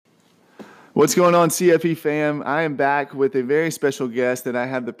What's going on, CFE fam? I am back with a very special guest that I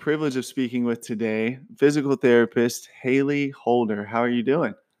have the privilege of speaking with today, physical therapist Haley Holder. How are you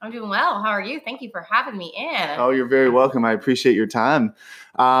doing? I'm doing well. How are you? Thank you for having me in. Oh, you're very welcome. I appreciate your time.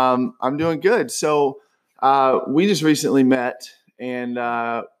 I'm doing good. So we just recently met, and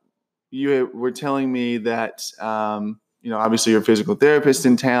you were telling me that, obviously you're a physical therapist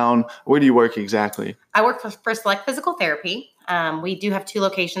in town. Where do you work exactly? I work for Select Physical Therapy. We do have 2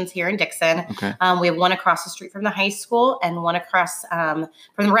 locations here in Dixon. Okay. We have one across the street from the high school and one across from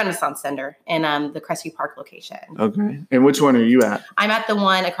the Renaissance Center in the Crestview Park location. Okay. And which one are you at? I'm at the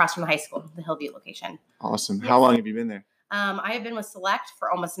one across from the high school, the Hillview location. Awesome. Yes. How long have you been there? I have been with Select for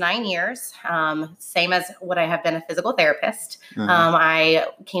almost 9 years, same as what I have been a physical therapist. I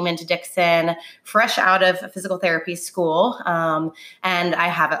came into Dixon fresh out of a physical therapy school, and I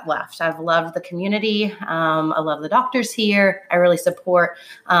haven't left. I've loved the community. I love the doctors here. I really support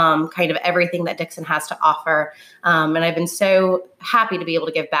kind of everything that Dixon has to offer. And I've been so happy to be able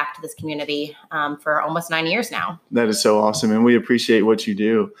to give back to this community for almost 9 years now. That is so awesome, and we appreciate what you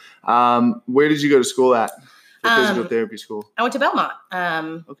do. Where did you go to school at? For physical therapy school? I went to Belmont.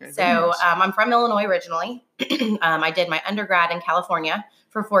 Okay. So Nice. I'm from Illinois originally. I did my undergrad in California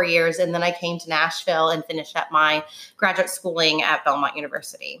for 4 years, and then I came to Nashville and finished up my graduate schooling at Belmont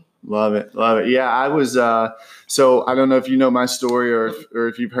University. Love it. Love it. Yeah, I was, so I don't know if you know my story or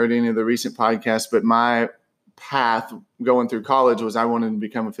if you've heard any of the recent podcasts, but my path going through college was I wanted to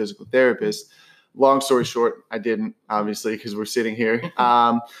become a physical therapist. Long story short, I didn't, obviously, because we're sitting here.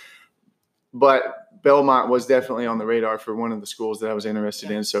 But Belmont was definitely on the radar for one of the schools that I was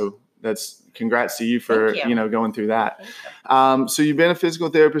interested in. So that's congrats to you for, going through that. So you've been a physical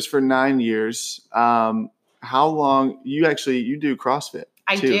therapist for 9 years. How long you do CrossFit?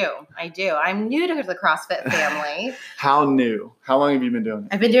 I do. I'm new to the CrossFit family. How new? How long have you been doing it?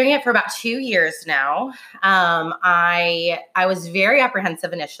 I've been doing it for about 2 years now. I was very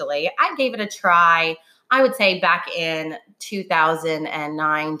apprehensive initially. I gave it a try, I would say back in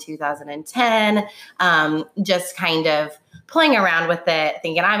 2009, 2010, just kind of playing around with it,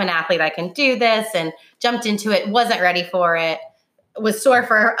 thinking I'm an athlete, I can do this, and jumped into it, wasn't ready for it, was sore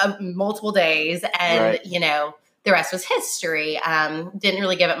for multiple days, and, the rest was history. Didn't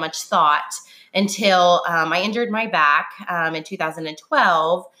really give it much thought until I injured my back in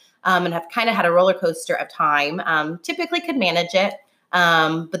 2012 and have kind of had a roller coaster of time. Typically could manage it.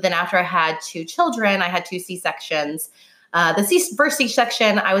 But then after I had 2 children, I had 2 C-sections. The first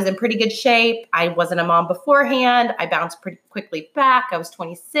C-section, I was in pretty good shape. I wasn't a mom beforehand. I bounced pretty quickly back. I was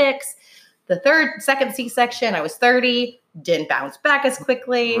 26. The second C-section, I was 30. Didn't bounce back as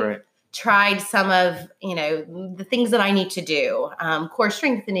quickly. Right. Tried some of, the things that I need to do, core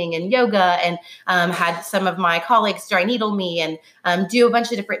strengthening and yoga, and had some of my colleagues dry needle me and do a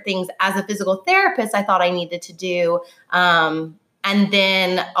bunch of different things as a physical therapist I thought I needed to do. And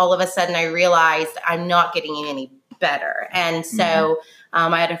then all of a sudden I realized I'm not getting any better. And so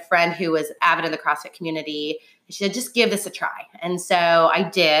I had a friend who was avid in the CrossFit community. She said, just give this a try. And so I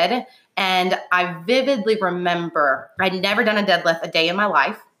did. And I vividly remember I'd never done a deadlift a day in my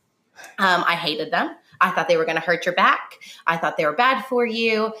life. I hated them. I thought they were going to hurt your back. I thought they were bad for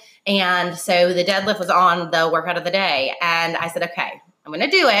you. And so the deadlift was on the workout of the day. And I said, okay, I'm going to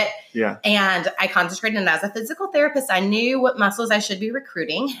do it. Yeah. And I concentrated. And as a physical therapist, I knew what muscles I should be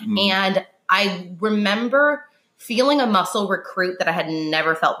recruiting. And I remember feeling a muscle recruit that I had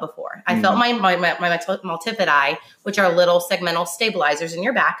never felt before. I felt my multifidi, which are little segmental stabilizers in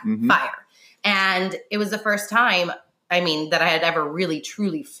your back, fire. And it was the first time, that I had ever really,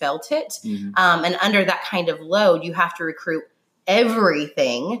 truly felt it. And under that kind of load, you have to recruit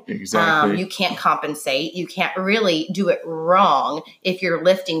everything. Exactly. You can't compensate. You can't really do it wrong if you're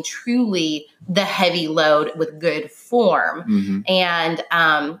lifting truly the heavy load with good form. And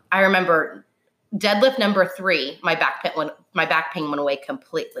I remember deadlift number 3, my back pain went away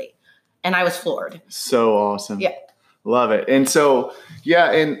completely, and I was floored. So awesome. Yeah. Love it. And so,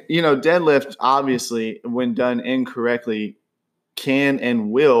 deadlift, obviously, when done incorrectly, can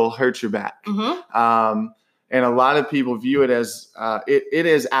and will hurt your back. And a lot of people view it as it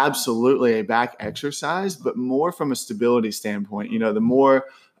is absolutely a back exercise, but more from a stability standpoint. The more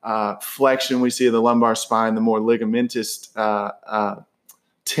flexion we see of the lumbar spine, the more ligamentous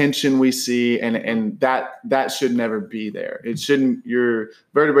tension we see, and that should never be there. It shouldn't. Your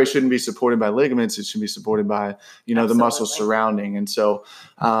vertebrae shouldn't be supported by ligaments. It should be supported by the muscles surrounding. And so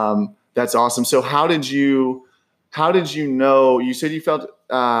that's awesome. So how did you know? You said you felt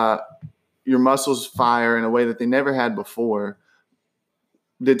your muscles fire in a way that they never had before.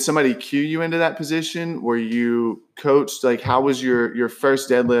 Did somebody cue you into that position? Were you coached? Like, how was your first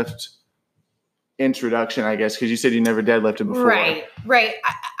deadlift introduction, I guess, because you said you never deadlifted before. Right.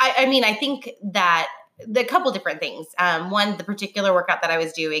 I mean, I think that the couple different things. One, the particular workout that I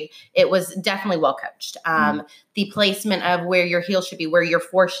was doing, it was definitely well coached. The placement of where your heel should be, where your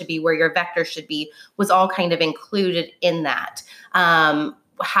force should be, where your vector should be, was all kind of included in that.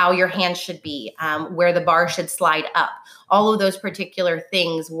 How your hands should be, where the bar should slide up. All of those particular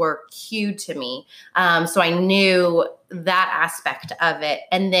things were cued to me. So I knew that aspect of it.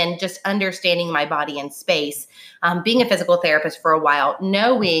 And then just understanding my body in space, being a physical therapist for a while,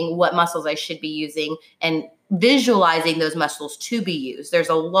 knowing what muscles I should be using and visualizing those muscles to be used. There's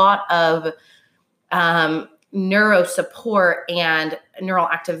a lot of neuro support and neural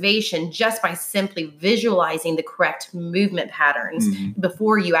activation just by simply visualizing the correct movement patterns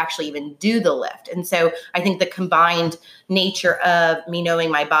before you actually even do the lift. And so I think the combined nature of me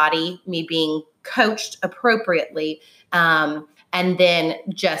knowing my body, me being coached appropriately, and then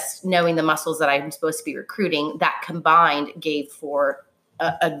just knowing the muscles that I'm supposed to be recruiting, that combined gave for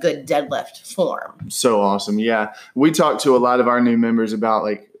a good deadlift form. So awesome. Yeah. We talk to a lot of our new members about,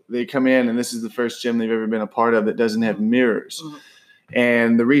 like, they come in and this is the first gym they've ever been a part of that doesn't have mirrors.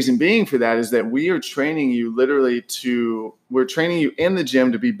 And the reason being for that is that we are training you we're training you in the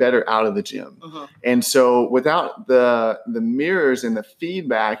gym to be better out of the gym. And so without the mirrors and the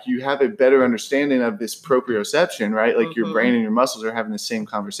feedback, you have a better understanding of this proprioception, right? Like your brain and your muscles are having the same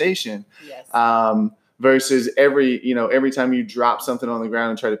conversation. Versus every time you drop something on the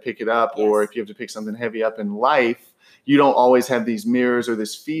ground and try to pick it up, or if you have to pick something heavy up in life, you don't always have these mirrors or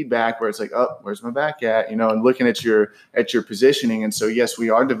this feedback where it's like, oh, where's my back at? And looking at your positioning. And so, yes,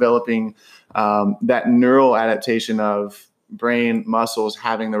 we are developing that neural adaptation of brain muscles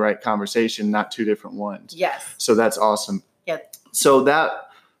having the right conversation, not two different ones. Yes. So that's awesome. Yep. So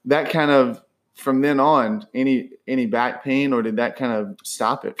that kind of, from then on, any back pain, or did that kind of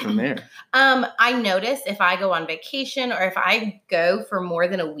stop it from there? I notice if I go on vacation or if I go for more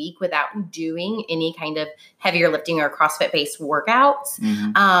than a week without doing any kind of heavier lifting or CrossFit based workouts,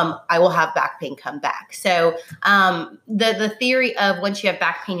 I will have back pain come back. So the theory of once you have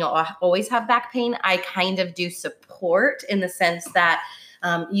back pain, you'll always have back pain, I kind of do support in the sense that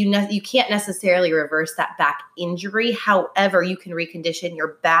you can't necessarily reverse that back injury. However, you can recondition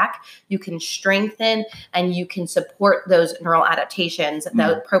your back, you can strengthen, and you can support those neural adaptations,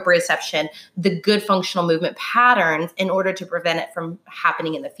 the proprioception, the good functional movement patterns in order to prevent it from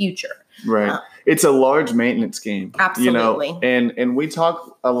happening in the future. Right. It's a large maintenance game. Absolutely. And we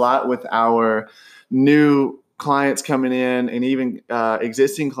talk a lot with our new clients coming in, and even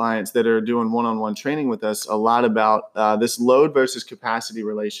existing clients that are doing one-on-one training with us, a lot about this load versus capacity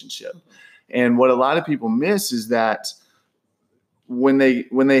relationship. And what a lot of people miss is that when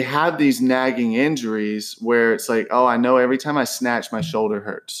they have these nagging injuries where it's like, oh, I know every time I snatch, my shoulder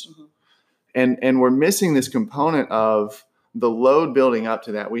hurts. And we're missing this component of the load building up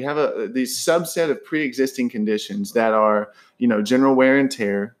to that. We have these subset of pre-existing conditions that are, general wear and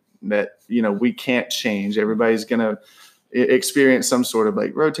tear, that we can't change. Everybody's going to experience some sort of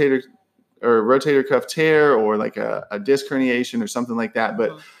like rotator cuff tear, or like a disc herniation or something like that.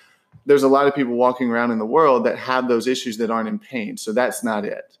 But there's a lot of people walking around in the world that have those issues that aren't in pain. So that's not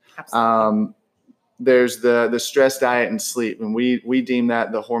it. There's the stress, diet, and sleep. And we deem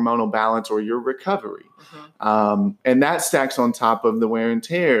that the hormonal balance or your recovery. And that stacks on top of the wear and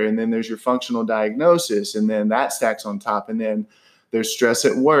tear. And then there's your functional diagnosis. And then that stacks on top. And then there's stress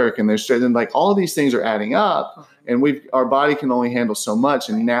at work, and there's stress, and like all of these things are adding up, and our body can only handle so much.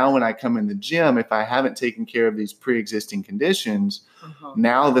 And now when I come in the gym, if I haven't taken care of these pre-existing conditions,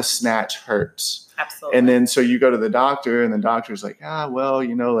 now the snatch hurts. Absolutely. And then so you go to the doctor, and the doctor's like,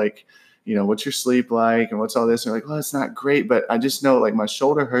 what's your sleep like, and what's all this? And you're like, well, it's not great, but I just know like my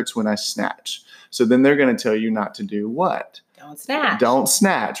shoulder hurts when I snatch. So then they're going to tell you not to do what? Don't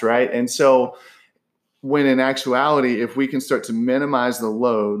snatch, right? And so when in actuality, if we can start to minimize the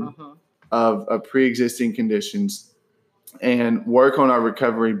load of pre-existing conditions and work on our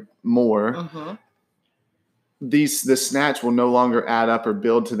recovery more, the snatch will no longer add up or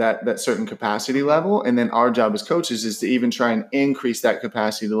build to that certain capacity level. And then our job as coaches is to even try and increase that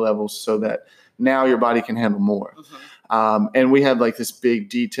capacity level so that now your body can handle more. And we have like this big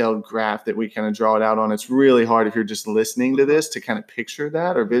detailed graph that we kind of draw it out on. It's really hard if you're just listening to this to kind of picture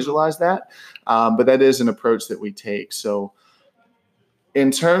that or visualize that. But that is an approach that we take. So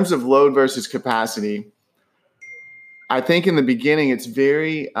in terms of load versus capacity, I think in the beginning, it's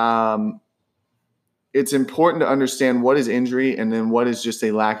very, it's important to understand what is injury and then what is just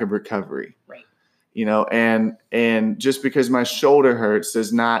a lack of recovery. Right. And just because my shoulder hurts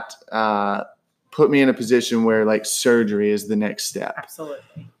does not put me in a position where like surgery is the next step.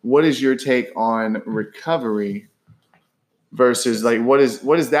 Absolutely. What is your take on recovery versus like what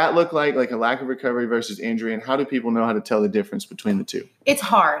does that look like a lack of recovery versus injury, and how do people know how to tell the difference between the two? It's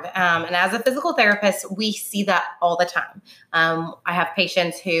hard. And as a physical therapist, we see that all the time. I have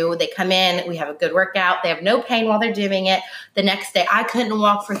patients who they come in, we have a good workout, they have no pain while they're doing it. The next day, I couldn't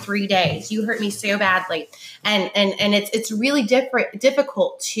walk for 3 days. You hurt me so badly. And it's really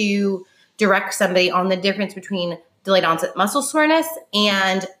difficult to direct somebody on the difference between delayed onset muscle soreness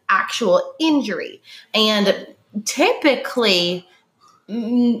and actual injury. And typically,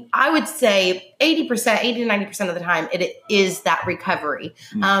 I would say 80 to 90% of the time, it is that recovery,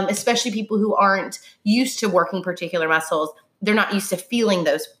 especially people who aren't used to working particular muscles. They're not used to feeling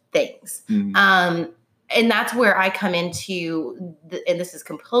those things. And that's where I come into, and this is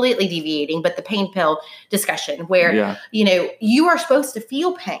completely deviating, but the pain pill discussion where, you are supposed to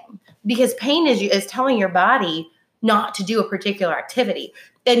feel pain because pain is telling your body not to do a particular activity.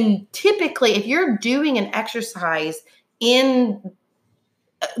 And typically, if you're doing an exercise in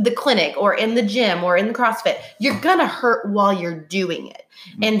the clinic or in the gym or in the CrossFit, you're going to hurt while you're doing it.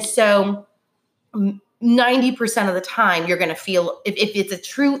 And so 90% of the time, you're going to feel, if it's a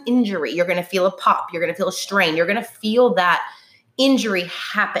true injury, you're going to feel a pop, you're going to feel a strain, you're going to feel that injury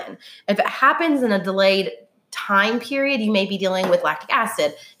happen. If it happens in a delayed time period, you may be dealing with lactic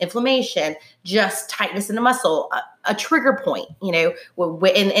acid, inflammation, just tightness in the muscle, a trigger point,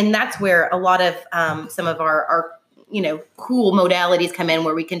 and that's where a lot of some of our cool modalities come in,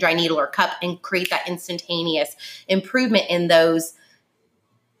 where we can dry needle or cup and create that instantaneous improvement in those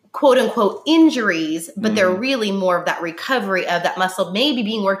quote unquote injuries, but they're really more of that recovery of that muscle maybe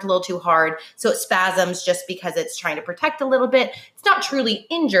being worked a little too hard. So it spasms just because it's trying to protect a little bit. It's not truly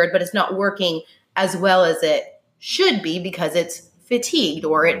injured, but it's not working as well as it should be because it's fatigued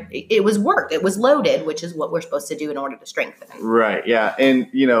or it was worked. It was loaded, which is what we're supposed to do in order to strengthen. Right. Yeah. And,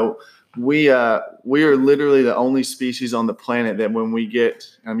 we are literally the only species on the planet that when we get,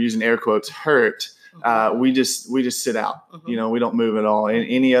 I'm using air quotes, hurt, we just sit out. We don't move at all. And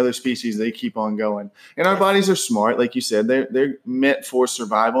any other species, they keep on going. And our bodies are smart, like you said. They're meant for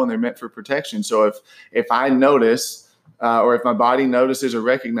survival and they're meant for protection. So if I notice or if my body notices or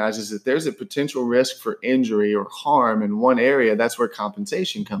recognizes that there's a potential risk for injury or harm in one area, that's where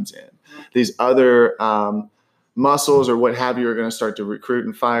compensation comes in. These other muscles or what have you are going to start to recruit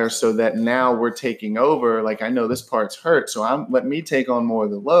and fire, so that now we're taking over. Like, I know this part's hurt, so let me take on more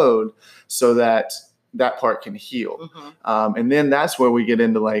of the load so that part can heal. And then that's where we get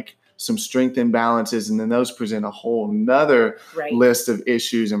into like some strength imbalances, and then those present a whole nother list of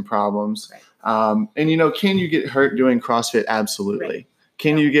issues and problems. And can you get hurt doing CrossFit? Absolutely.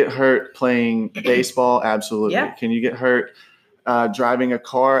 Can you get hurt playing baseball? Absolutely. Can you get hurt driving a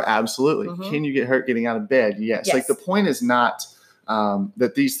car? Absolutely. Can you get hurt getting out of bed? Yes. Like, the point is not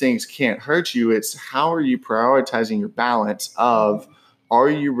that these things can't hurt you. It's how are you prioritizing your balance of, are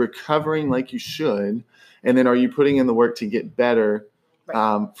you recovering like you should? And then are you putting in the work to get better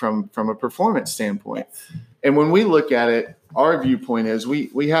from a performance standpoint? And when we look at it, our viewpoint is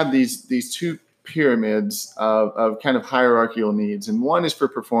we have these two pyramids of kind of hierarchical needs. And one is for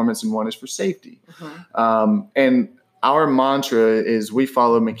performance and one is for safety. And our mantra is we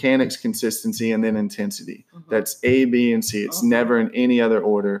follow mechanics, consistency, and then intensity. That's A, B, and C. It's never in any other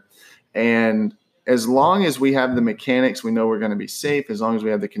order. And as long as we have the mechanics, we know we're going to be safe. As long as we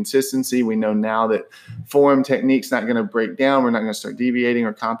have the consistency, we know now that form technique's not going to break down. We're not going to start deviating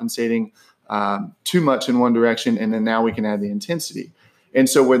or compensating too much in one direction. And then now we can add the intensity. And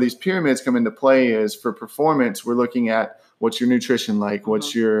so where these pyramids come into play is, for performance, we're looking at what's your nutrition like,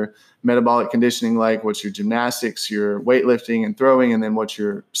 what's your metabolic conditioning like, what's your gymnastics, your weightlifting and throwing, and then what's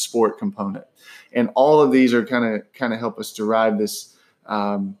your sport component. And all of these are kind of help us derive this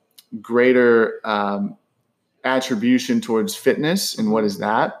greater attribution towards fitness. And what is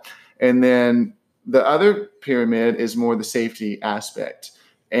that? And then the other pyramid is more the safety aspect.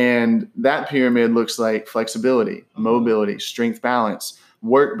 And that pyramid looks like flexibility, mobility, strength balance,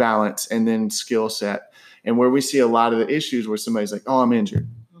 work balance, and then skill set. And where we see a lot of the issues where somebody's like, oh, I'm injured.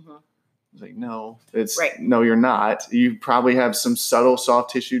 It's like, no, no, you're not. You probably have some subtle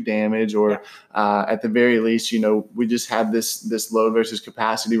soft tissue damage, or at the very least, we just have this load versus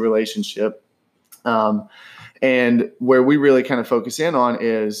capacity relationship. And where we really kind of focus in on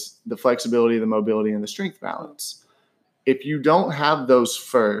is the flexibility, the mobility, and the strength balance. If you don't have those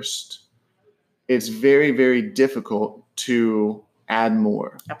first, it's very, very difficult to add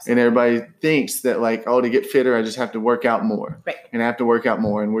more. Absolutely. And everybody thinks that like, oh, to get fitter, I just have to work out more. And I have to work out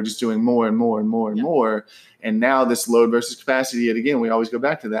more. And we're just doing more and more and more and more. And now this load versus capacity, yet again, we always go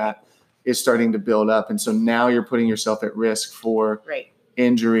back to that. is starting to build up. And so now you're putting yourself at risk for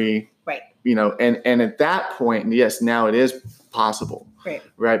injury, and at that point, yes, now it is possible.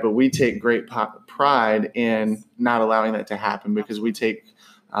 Right. But we take great pride in not allowing that to happen because we take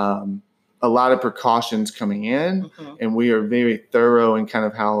a lot of precautions coming in, and we are very thorough in kind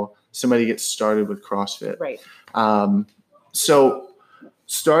of how somebody gets started with CrossFit. So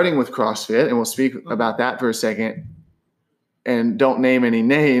starting with CrossFit, and we'll speak about that for a second, and don't name any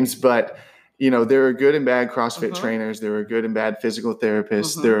names, but there are good and bad CrossFit trainers. There are good and bad physical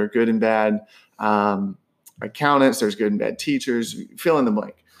therapists. There are good and bad accountants. There's good and bad teachers. Fill in the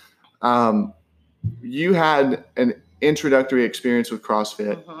blank. You had an introductory experience with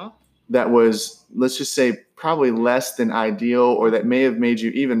CrossFit that was, let's just say, probably less than ideal, or that may have made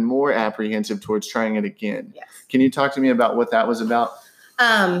you even more apprehensive towards trying it again. Can you talk to me about what that was about?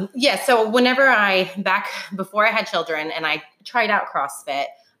 So whenever back before I had children and I tried out CrossFit,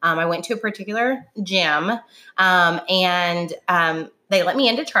 I went to a particular gym, and they let me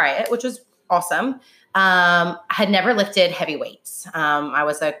in to try it, which was awesome. I had never lifted heavy weights. I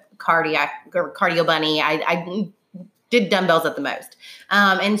was a cardio bunny. I did dumbbells at the most.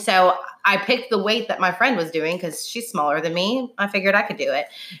 And so I picked the weight that my friend was doing because she's smaller than me. I figured I could do it.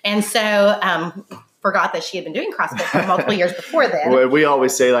 And so forgot that she had been doing CrossFit for multiple years before then. Well, we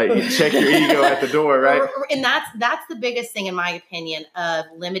always say, like, check your ego at the door, right? And that's the biggest thing, in my opinion, of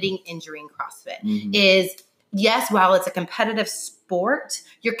limiting injury in CrossFit is, yes, while it's a competitive sport,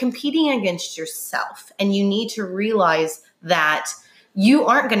 you're competing against yourself. And you need to realize that you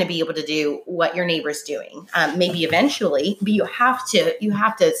aren't going to be able to do what your neighbor's doing. Maybe eventually, but you have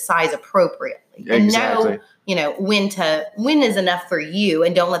to size appropriately and know, when is enough for you,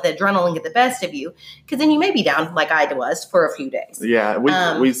 and don't let the adrenaline get the best of you, because then you may be down like I was for a few days. Yeah,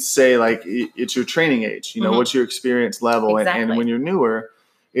 we say, like, it's your training age. What's your experience level, and when you're newer,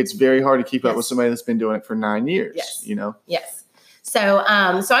 it's very hard to keep up with somebody that's been doing it for 9 years. Yes. So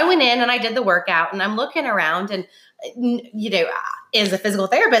I went in and I did the workout, and I'm looking around, and as a physical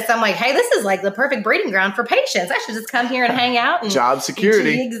therapist, I'm like, hey, this is like the perfect breeding ground for patients. I should just come here and hang out. And job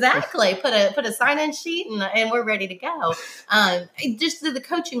security. Exactly. Put a sign-in sheet and we're ready to go. Just the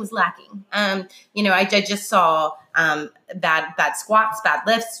coaching was lacking. I just saw bad squats, bad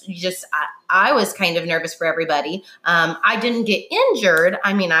lifts. I was kind of nervous for everybody. I didn't get injured.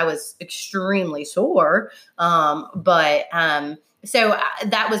 I mean, I was extremely sore, so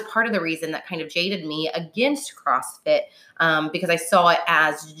that was part of the reason that kind of jaded me against CrossFit, because I saw it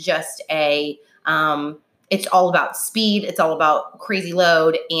as just it's all about speed. It's all about crazy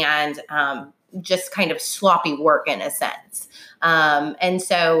load and just kind of sloppy work in a sense. And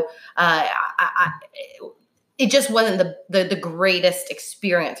so it just wasn't the greatest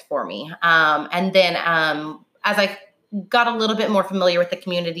experience for me. And then as I got a little bit more familiar with the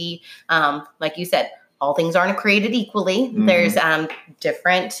community, like you said, all things aren't created equally. There's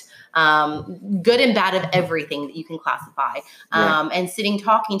different good and bad of everything that you can classify. And sitting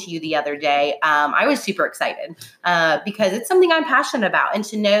talking to you the other day, I was super excited because it's something I'm passionate about. And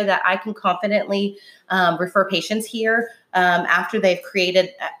to know that I can confidently refer patients here after they've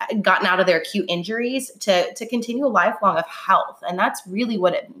gotten out of their acute injuries to continue a lifelong of health. And that's really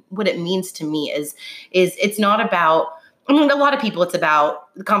what it means to me is it's not about, I mean, a lot of people, it's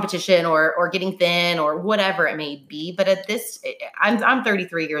about the competition or getting thin or whatever it may be. But I'm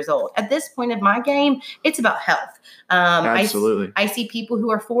 33 years old. At this point of my game, it's about health. Absolutely. I see people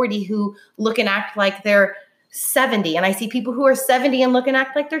who are 40 who look and act like they're 70. And I see people who are 70 and look and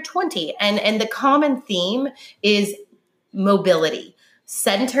act like they're 20. And the common theme is mobility,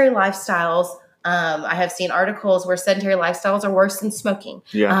 sedentary lifestyles. I have seen articles where sedentary lifestyles are worse than smoking.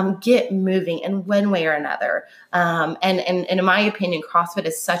 Get moving in one way or another. And in my opinion, CrossFit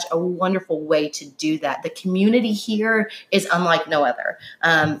is such a wonderful way to do that. The community here is unlike no other.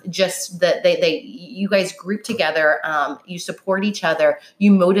 Just that you guys group together, you support each other,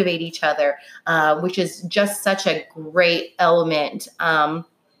 you motivate each other, which is just such a great element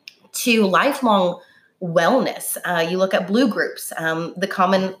to lifelong wellness. You look at blue groups. The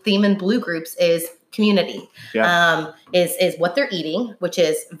common theme in blue groups is community. Is what they're eating, which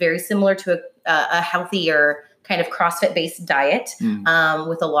is very similar to a healthier kind of CrossFit-based diet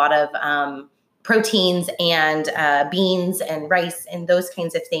with a lot of proteins and beans and rice and those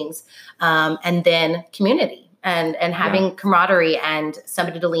kinds of things. And then community and having camaraderie and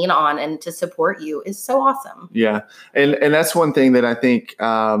somebody to lean on and to support you is so awesome. Yeah. And that's one thing that I think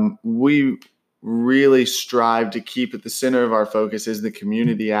we really strive to keep at the center of our focus is the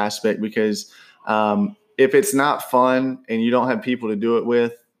community aspect, because if it's not fun and you don't have people to do it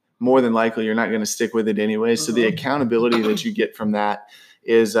with, more than likely you're not going to stick with it anyway. So the accountability that you get from that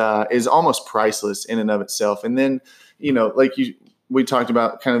is almost priceless in and of itself. And then, we talked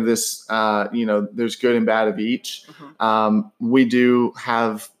about kind of this, there's good and bad of each. We do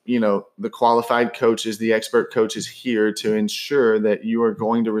have, the qualified coaches, the expert coaches here to ensure that you are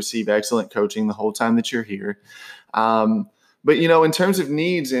going to receive excellent coaching the whole time that you're here. But, in terms of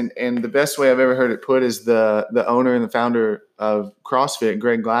needs, and the best way I've ever heard it put is the owner and the founder of CrossFit,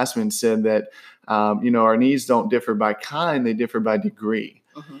 Greg Glassman, said that, our needs don't differ by kind, they differ by degree.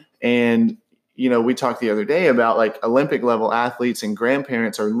 And, we talked the other day about like Olympic level athletes and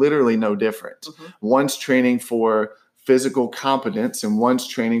grandparents are literally no different. One's training for physical competence and one's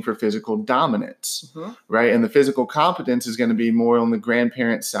training for physical dominance, right? And the physical competence is going to be more on the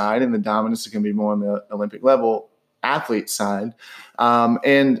grandparent side and the dominance is going to be more on the Olympic level athlete side.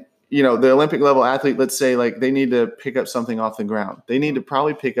 The Olympic level athlete, let's say like they need to pick up something off the ground. They need to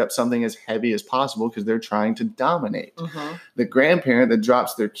probably pick up something as heavy as possible because they're trying to dominate. The grandparent that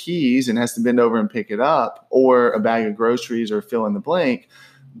drops their keys and has to bend over and pick it up, or a bag of groceries or fill in the blank,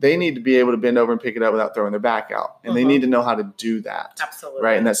 they need to be able to bend over and pick it up without throwing their back out. And they need to know how to do that. Absolutely.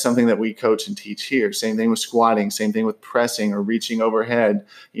 Right. And that's something that we coach and teach here. Same thing with squatting, same thing with pressing or reaching overhead,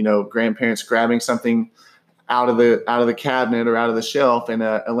 grandparents grabbing something out of the cabinet or out of the shelf, and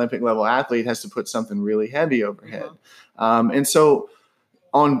an Olympic level athlete has to put something really heavy overhead. And so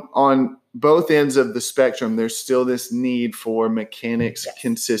on both ends of the spectrum, there's still this need for mechanics,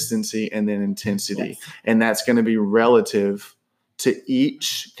 consistency, and then intensity. And that's going to be relative to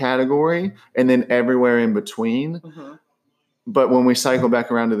each category and then everywhere in between. But when we cycle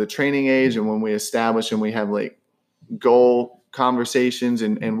back around to the training age and when we establish and we have like goal conversations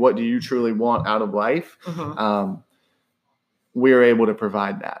and what do you truly want out of life, we're able to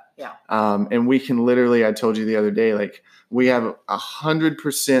provide that. And we can literally, I told you the other day, like we have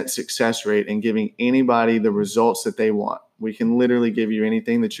 100% success rate in giving anybody the results that they want. We can literally give you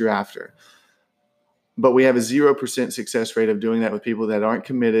anything that you're after. But we have a 0% success rate of doing that with people that aren't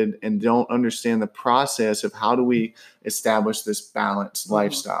committed and don't understand the process of how do we establish this balanced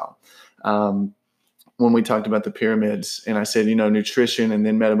lifestyle. When we talked about the pyramids and I said, nutrition and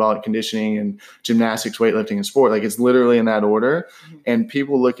then metabolic conditioning and gymnastics, weightlifting, and sport, like it's literally in that order. And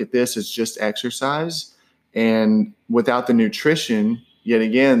people look at this as just exercise. And without the nutrition, yet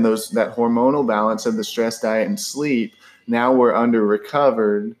again, that hormonal balance of the stress diet and sleep, now we're under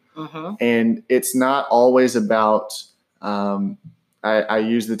recovered. And it's not always about, I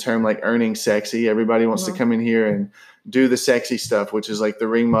use the term like earning sexy. Everybody wants to come in here and do the sexy stuff, which is like the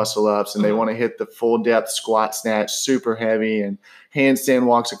ring muscle ups, and they want to hit the full depth squat snatch, super heavy, and handstand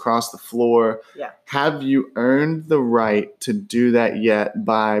walks across the floor. Have you earned the right to do that yet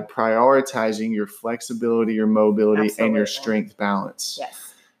by prioritizing your flexibility, your mobility, and your strength balance?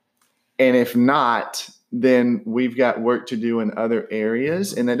 And if not, then we've got work to do in other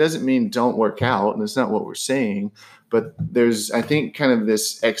areas. And that doesn't mean don't work out. And that's not what we're saying. But there's, I think, kind of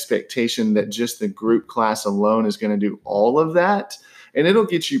this expectation that just the group class alone is going to do all of that. And it'll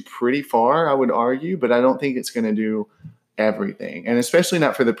get you pretty far, I would argue, but I don't think it's going to do everything. And especially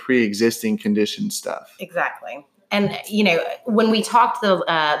not for the pre-existing condition stuff. Exactly. And, when we talked the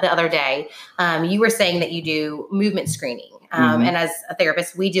other day, you were saying that you do movement screening. And as a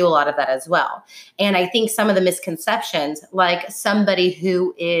therapist, we do a lot of that as well. And I think some of the misconceptions, like somebody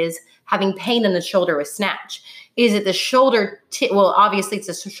who is having pain in the shoulder with snatch, is it the shoulder? Well, obviously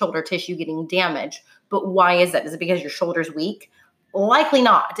it's the shoulder tissue getting damaged, but why is that? Is it because your shoulder's weak? Likely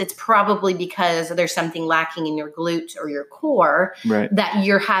not. It's probably because there's something lacking in your glute or your core that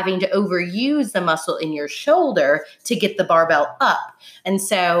you're having to overuse the muscle in your shoulder to get the barbell up. And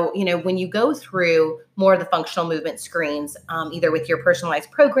so, when you go through more of the functional movement screens, either with your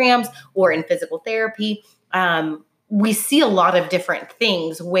personalized programs or in physical therapy, we see a lot of different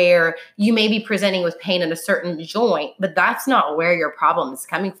things where you may be presenting with pain in a certain joint, but that's not where your problem is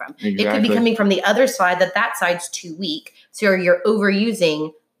coming from. It could be coming from the other side, that side's too weak. So you're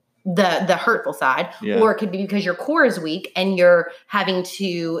overusing the hurtful side, or it could be because your core is weak and you're having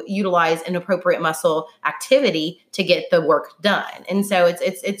to utilize an appropriate muscle activity to get the work done. And so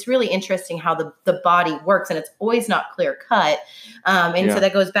it's really interesting how the body works, and it's always not clear cut. So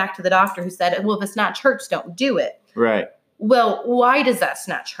that goes back to the doctor who said, well, if a snatch hurts, don't do it. Right. Well, why does that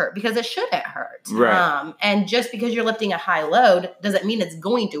snatch hurt? Because it shouldn't hurt. Right. And just because you're lifting a high load doesn't mean it's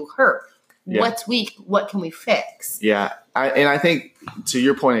going to hurt. What's weak? What can we fix? Yeah. I think to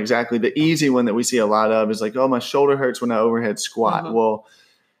your point exactly, the easy one that we see a lot of is like, oh, my shoulder hurts when I overhead squat. Well,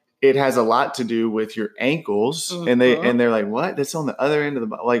 it has a lot to do with your ankles. And they're like, what? That's on the other end of the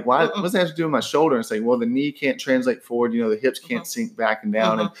body. Like, why? What's that have to do with my shoulder? And it's like, well, the knee can't translate forward. The hips can't sink back and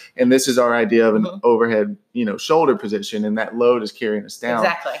down. And this is our idea of an overhead, shoulder position. And that load is carrying us down.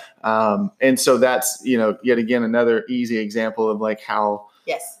 Exactly. And so that's, yet again, another easy example of like how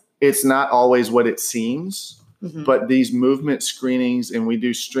it's not always what it seems, but these movement screenings, and we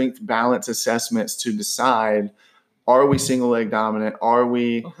do strength balance assessments to decide, are we single leg dominant? Are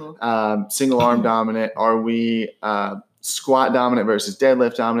we single arm dominant? Are we squat dominant versus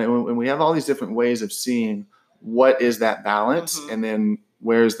deadlift dominant? And we have all these different ways of seeing what is that balance, and then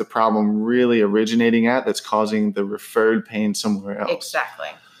where's the problem really originating at that's causing the referred pain somewhere else. Exactly.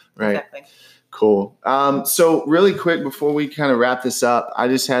 Right. Exactly. Cool. So really quick before we kind of wrap this up, I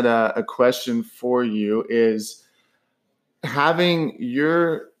just had a question for you. Is having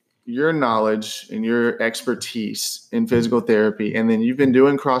your knowledge and your expertise in physical therapy, and then you've been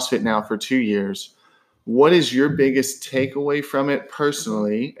doing CrossFit now for 2 years, what is your biggest takeaway from it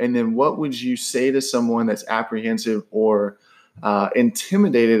personally? And then what would you say to someone that's apprehensive or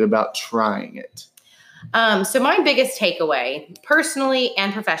intimidated about trying it? So my biggest takeaway, personally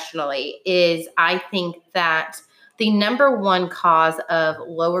and professionally, is I think that the number one cause of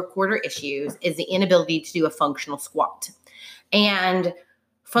lower quarter issues is the inability to do a functional squat. And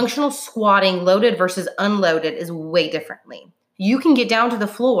functional squatting, loaded versus unloaded, is way differently. You can get down to the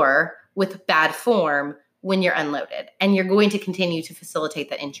floor with bad form when you're unloaded, and you're going to continue to facilitate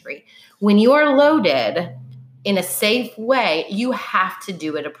that injury. When you are loaded in a safe way, you have to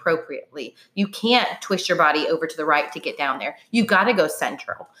do it appropriately. You can't twist your body over to the right to get down there. You've got to go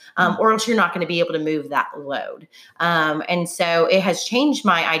central, or else you're not going to be able to move that load. And so it has changed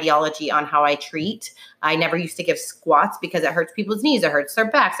my ideology on how I treat. I never used to give squats because it hurts people's knees, it hurts their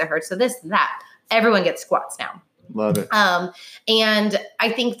backs, it hurts this and that. Everyone gets squats now. Love it. And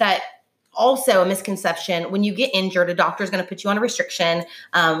I think that also a misconception, when you get injured, a doctor is going to put you on a restriction,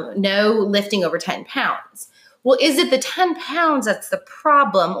 no lifting over 10 pounds. Well, is it the 10 pounds that's the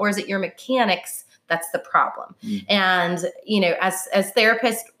problem, or is it your mechanics that's the problem? And, as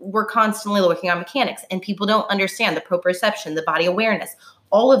therapists, we're constantly working on mechanics, and people don't understand the proprioception, the body awareness.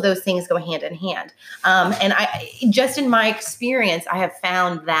 All of those things go hand in hand. And just in my experience, I have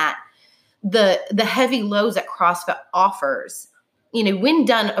found that the heavy loads that CrossFit offers, when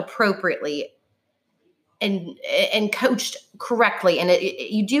done appropriately and coached correctly, and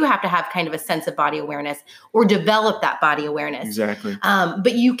you do have to have kind of a sense of body awareness or develop that body awareness. Exactly.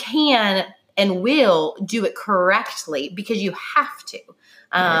 But you can and will do it correctly because you have to.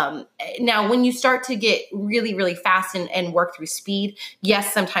 Now, when you start to get really, really fast and work through speed,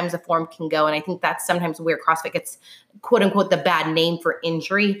 yes, sometimes the form can go. And I think that's sometimes where CrossFit gets, quote unquote, the bad name for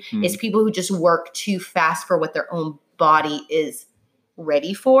injury, is people who just work too fast for what their own body is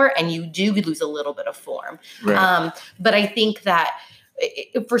ready for, and you do lose a little bit of form. Right. But I think that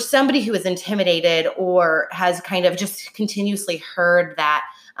for somebody who is intimidated or has kind of just continuously heard that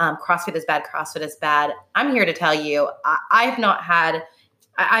CrossFit is bad, I'm here to tell you, I've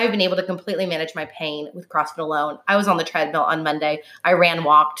been able to completely manage my pain with CrossFit alone. I was on the treadmill on Monday. I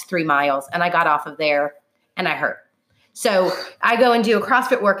walked 3 miles, and I got off of there and I hurt. So I go and do a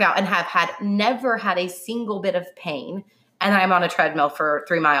CrossFit workout and have never had a single bit of pain. And I'm on a treadmill for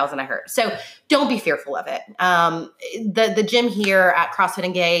 3 miles and I hurt. So don't be fearful of it. The gym here at CrossFit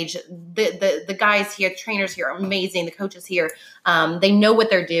Engage, the guys here, the trainers here are amazing. The coaches here, they know what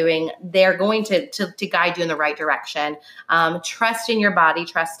they're doing. They're going to guide you in the right direction. Trust in your body,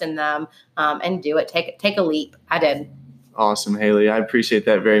 trust in them, and do it. Take a leap. I did. Awesome, Haley. I appreciate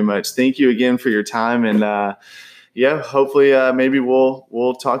that very much. Thank you again for your time. And hopefully maybe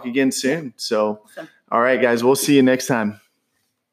we'll talk again soon. So, awesome. All right, guys, we'll see you next time.